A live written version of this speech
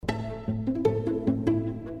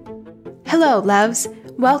Hello, loves.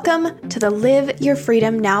 Welcome to the Live Your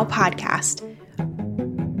Freedom Now podcast.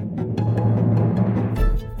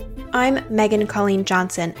 I'm Megan Colleen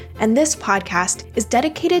Johnson, and this podcast is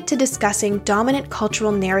dedicated to discussing dominant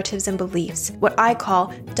cultural narratives and beliefs, what I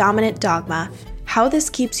call dominant dogma, how this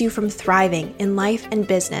keeps you from thriving in life and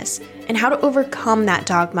business, and how to overcome that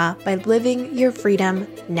dogma by living your freedom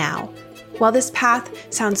now. While this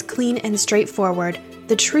path sounds clean and straightforward,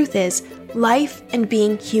 the truth is, life and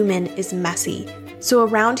being human is messy. So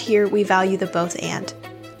around here, we value the both and.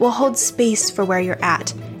 We'll hold space for where you're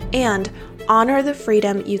at and honor the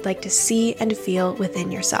freedom you'd like to see and feel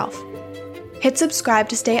within yourself. Hit subscribe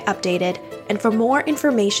to stay updated, and for more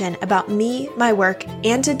information about me, my work,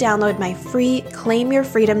 and to download my free Claim Your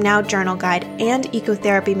Freedom Now journal guide and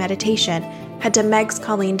ecotherapy meditation, head to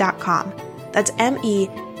megscolleen.com. That's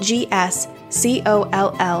megscolleen.com.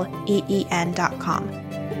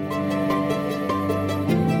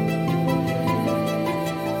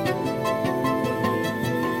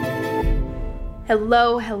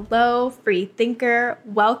 Hello, free thinker.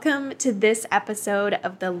 Welcome to this episode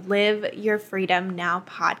of the Live Your Freedom Now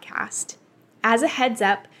podcast. As a heads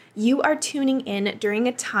up, you are tuning in during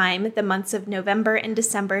a time, the months of November and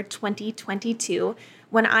December 2022,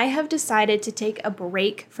 when I have decided to take a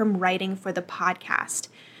break from writing for the podcast.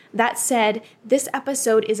 That said, this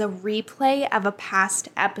episode is a replay of a past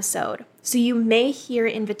episode, so you may hear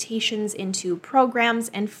invitations into programs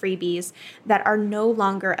and freebies that are no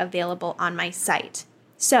longer available on my site.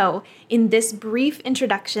 So, in this brief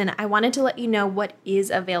introduction, I wanted to let you know what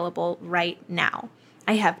is available right now.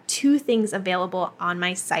 I have two things available on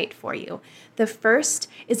my site for you. The first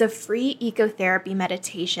is a free ecotherapy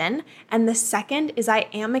meditation, and the second is I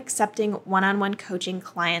am accepting one-on-one coaching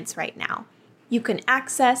clients right now. You can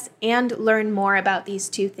access and learn more about these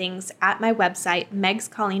two things at my website,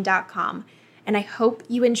 megscolleen.com, and I hope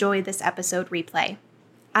you enjoy this episode replay.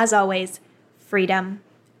 As always, freedom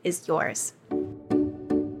is yours.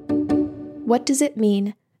 What does it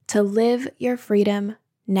mean to live your freedom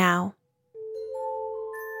now?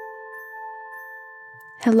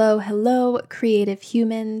 Hello, creative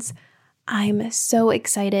humans. I'm so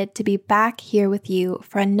excited to be back here with you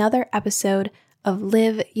for another episode of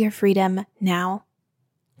Live Your Freedom Now.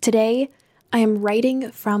 Today, I am writing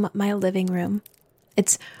from my living room.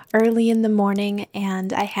 It's early in the morning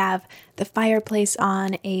and I have the fireplace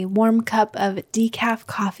on, a warm cup of decaf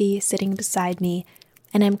coffee sitting beside me,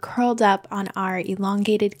 and I'm curled up on our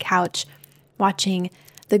elongated couch watching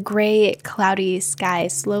the gray, cloudy sky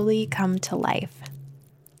slowly come to life.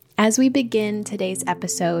 As we begin today's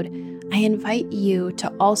episode, I invite you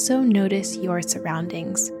to also notice your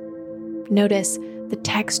surroundings. Notice the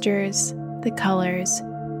textures, the colors,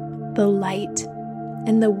 the light,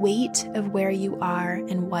 and the weight of where you are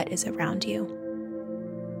and what is around you.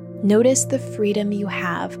 Notice the freedom you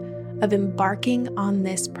have of embarking on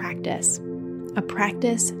this practice, a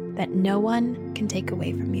practice that no one can take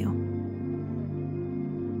away from you.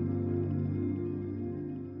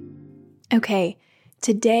 Okay,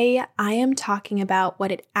 today I am talking about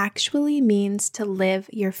what it actually means to live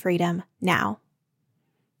your freedom now.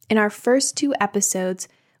 In our first two episodes,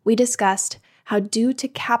 we discussed how due to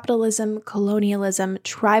capitalism, colonialism,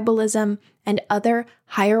 tribalism, and other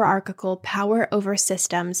hierarchical power over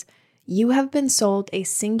systems, you have been sold a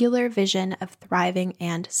singular vision of thriving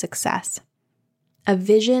and success. A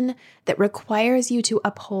vision that requires you to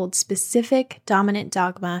uphold specific dominant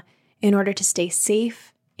dogma in order to stay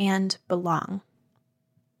safe and belong.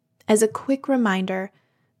 As a quick reminder,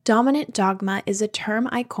 dominant dogma is a term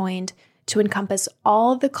I coined to encompass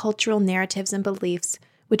all the cultural narratives and beliefs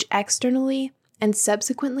which externally and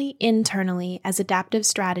subsequently internally as adaptive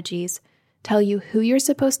strategies tell you who you're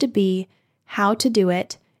supposed to be, how to do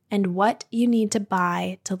it, and what you need to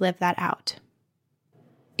buy to live that out.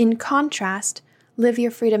 In contrast, Live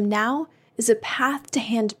Your Freedom Now is a path to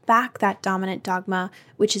hand back that dominant dogma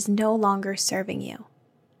which is no longer serving you.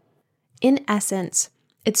 In essence,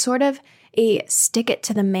 it's sort of a stick it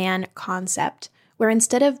to the man concept, where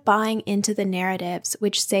instead of buying into the narratives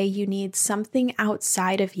which say you need something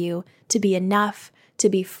outside of you to be enough, to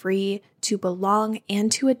be free, to belong,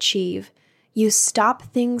 and to achieve, you stop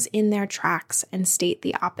things in their tracks and state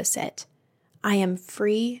the opposite. I am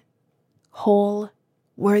free, whole,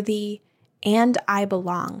 worthy, and I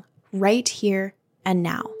belong right here and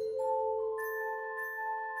now.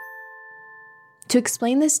 To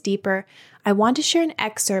explain this deeper, I want to share an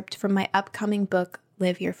excerpt from my upcoming book,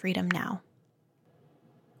 Live Your Freedom Now.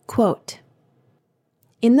 Quote,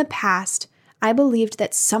 "In the past, I believed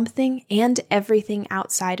that something and everything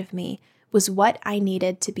outside of me was what I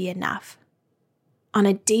needed to be enough. On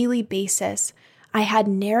a daily basis, I had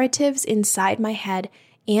narratives inside my head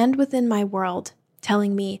and within my world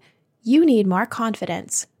telling me, you need more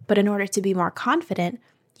confidence, but in order to be more confident,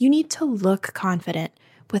 you need to look confident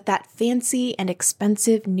with that fancy and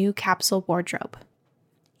expensive new capsule wardrobe.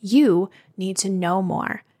 You need to know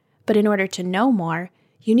more, but in order to know more,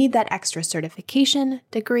 you need that extra certification,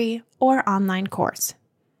 degree, or online course.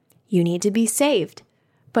 You need to be saved,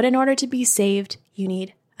 but in order to be saved, you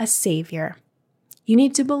need a savior. You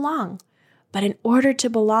need to belong, but in order to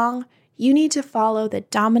belong, you need to follow the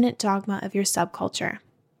dominant dogma of your subculture.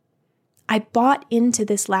 I bought into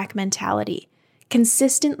this lack mentality,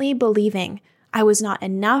 consistently believing I was not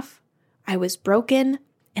enough, I was broken,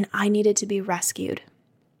 and I needed to be rescued.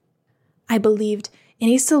 I believed in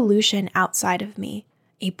a solution outside of me,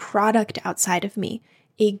 a product outside of me,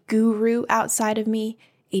 a guru outside of me,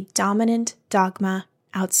 a dominant dogma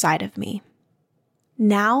outside of me.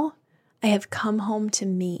 Now, I have come home to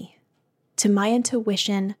me, to my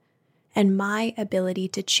intuition, and my ability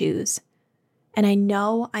to choose, and I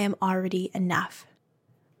know I am already enough.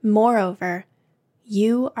 Moreover,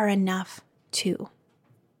 you are enough too.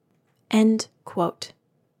 End quote.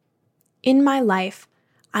 In my life,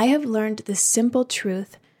 I have learned the simple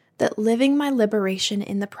truth that living my liberation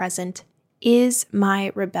in the present is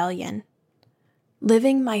my rebellion.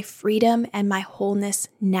 Living my freedom and my wholeness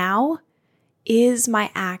now is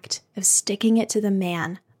my act of sticking it to the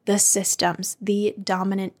man, the systems, the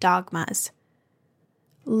dominant dogmas.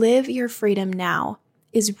 Live your freedom now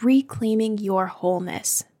is reclaiming your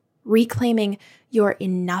wholeness, reclaiming your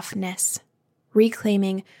enoughness,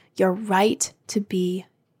 reclaiming your right to be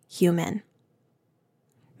human.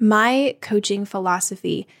 My coaching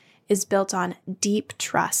philosophy is built on deep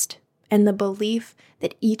trust and the belief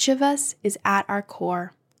that each of us is at our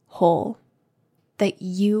core whole, that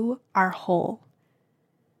you are whole.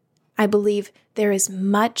 I believe there is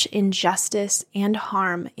much injustice and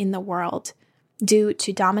harm in the world due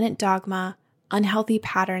to dominant dogma, unhealthy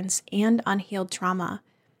patterns, and unhealed trauma.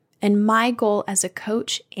 And my goal as a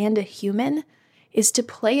coach and a human is to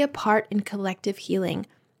play a part in collective healing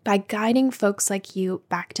by guiding folks like you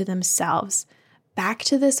back to themselves, back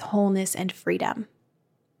to this wholeness and freedom.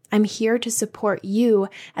 I'm here to support you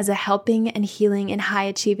as a helping and healing and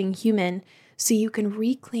high-achieving human so you can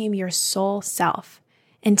reclaim your soul self.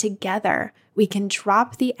 And together, we can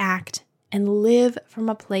drop the act and live from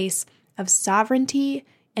a place of sovereignty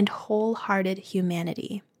and wholehearted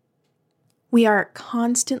humanity. We are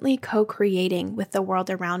constantly co-creating with the world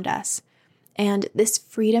around us, and this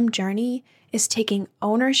freedom journey is taking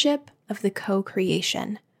ownership of the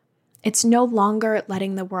co-creation. It's no longer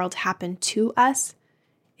letting the world happen to us,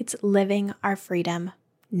 it's living our freedom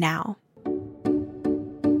now.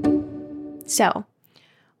 So,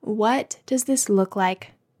 what does this look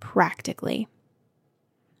like practically?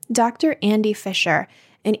 Dr. Andy Fisher,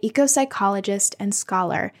 an eco-psychologist and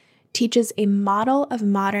scholar, teaches a model of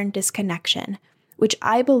modern disconnection, which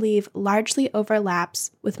I believe largely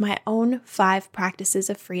overlaps with my own 5 practices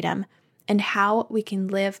of freedom and how we can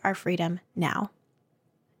live our freedom now.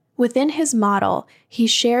 Within his model, he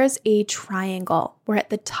shares a triangle where at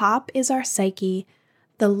the top is our psyche,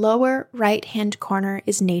 the lower right-hand corner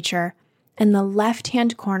is nature, and the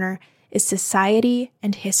left-hand corner is society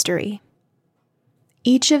and history.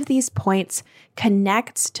 Each of these points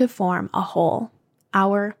connects to form a whole,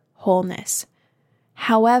 our wholeness.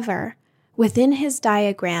 However, within his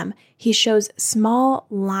diagram, he shows small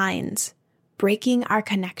lines breaking our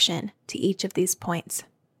connection to each of these points.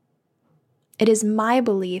 It is my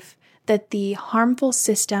belief that the harmful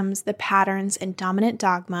systems, the patterns, and dominant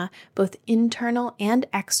dogma, both internal and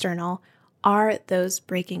external, are those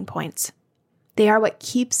breaking points. They are what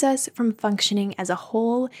keeps us from functioning as a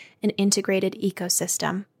whole and integrated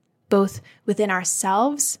ecosystem, both within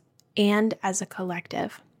ourselves and as a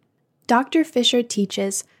collective. Dr. Fisher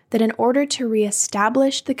teaches that in order to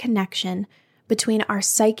reestablish the connection between our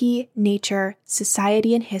psyche, nature,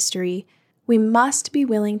 society, and history, we must be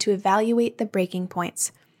willing to evaluate the breaking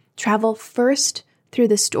points, travel first through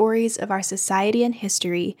the stories of our society and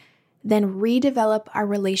history, then redevelop our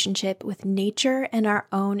relationship with nature and our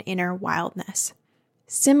own inner wildness.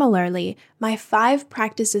 Similarly, my 5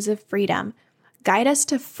 practices of freedom guide us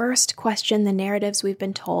to first question the narratives we've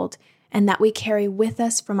been told and that we carry with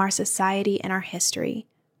us from our society and our history.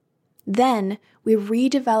 Then we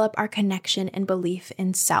redevelop our connection and belief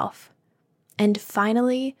in self. And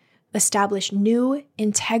finally, establish new,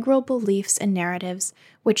 integral beliefs and narratives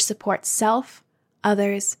which support self,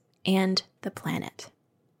 others, and the planet.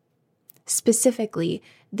 Specifically,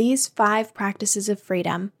 these 5 practices of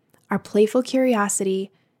freedom are playful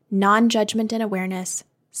curiosity, non-judgment and awareness,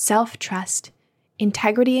 self-trust,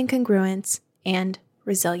 integrity and congruence, and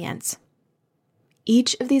resilience.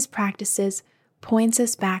 Each of these practices points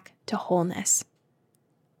us back to wholeness,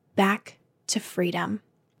 back to freedom.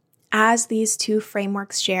 As these two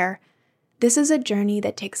frameworks share, this is a journey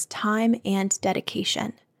that takes time and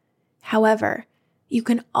dedication. However, you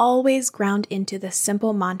can always ground into the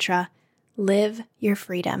simple mantra, live your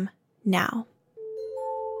freedom now.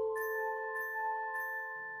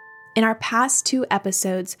 In our past 2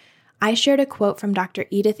 episodes, I shared a quote from Dr.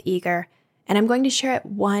 Edith Eger, and I'm going to share it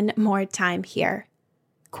one more time here.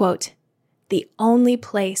 Quote, "The only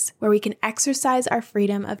place where we can exercise our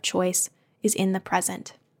freedom of choice is in the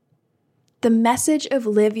present." The message of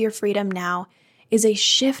live your freedom now is a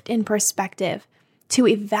shift in perspective to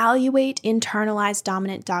evaluate internalized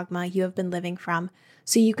dominant dogma you have been living from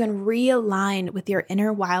so you can realign with your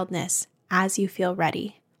inner wildness as you feel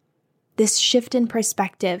ready. This shift in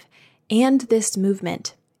perspective and this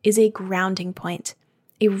movement is a grounding point,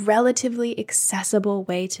 a relatively accessible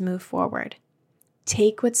way to move forward.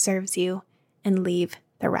 Take what serves you and leave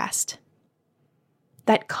the rest.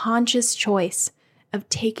 That conscious choice of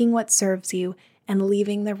taking what serves you and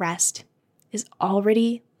leaving the rest is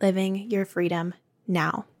already living your freedom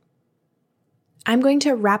now. I'm going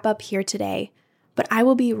to wrap up here today, but I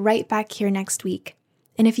will be right back here next week.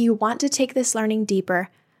 And if you want to take this learning deeper,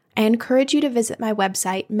 I encourage you to visit my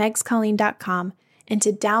website, megscolleen.com, and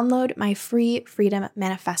to download my free Freedom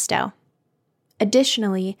Manifesto.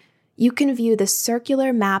 Additionally, you can view the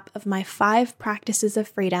circular map of my 5 practices of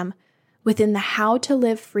freedom within the How to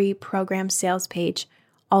Live Free program sales page,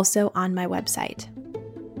 also on my website.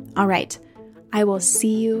 All right, I will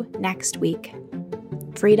see you next week.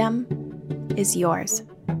 Freedom is yours.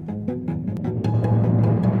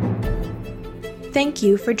 Thank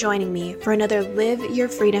you for joining me for another Live Your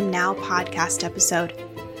Freedom Now podcast episode.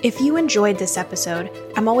 If you enjoyed this episode,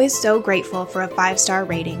 I'm always so grateful for a 5-star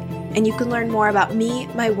rating, and you can learn more about me,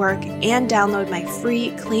 my work, and download my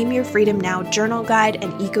free Claim Your Freedom Now journal guide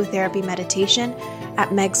and ecotherapy meditation at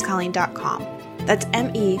megscolleen.com. That's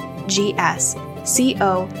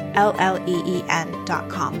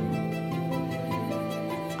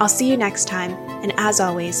megscolleen.com. I'll see you next time, and as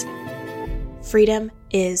always, freedom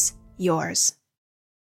is yours.